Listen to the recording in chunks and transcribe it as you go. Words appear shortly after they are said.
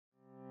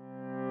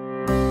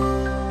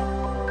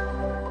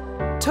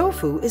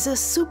Tofu is a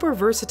super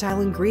versatile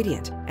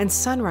ingredient, and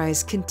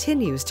Sunrise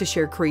continues to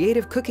share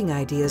creative cooking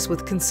ideas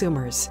with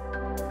consumers.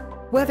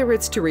 Whether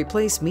it's to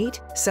replace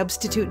meat,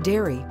 substitute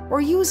dairy, or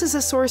use as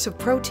a source of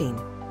protein,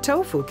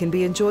 tofu can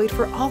be enjoyed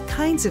for all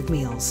kinds of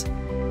meals.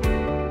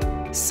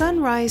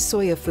 Sunrise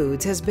Soya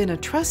Foods has been a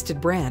trusted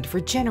brand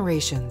for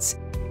generations.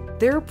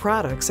 Their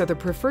products are the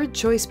preferred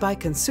choice by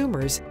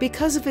consumers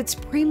because of its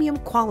premium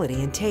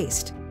quality and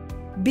taste.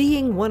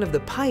 Being one of the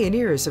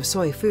pioneers of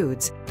soy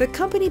foods, the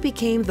company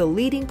became the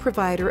leading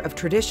provider of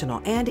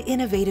traditional and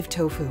innovative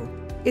tofu.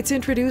 It's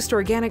introduced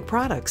organic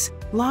products,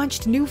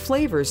 launched new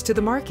flavors to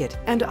the market,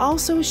 and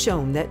also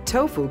shown that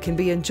tofu can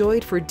be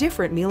enjoyed for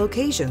different meal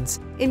occasions,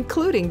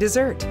 including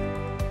dessert.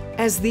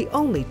 As the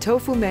only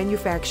tofu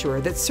manufacturer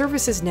that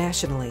services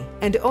nationally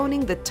and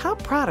owning the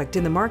top product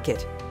in the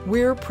market,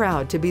 we're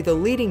proud to be the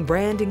leading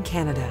brand in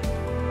Canada.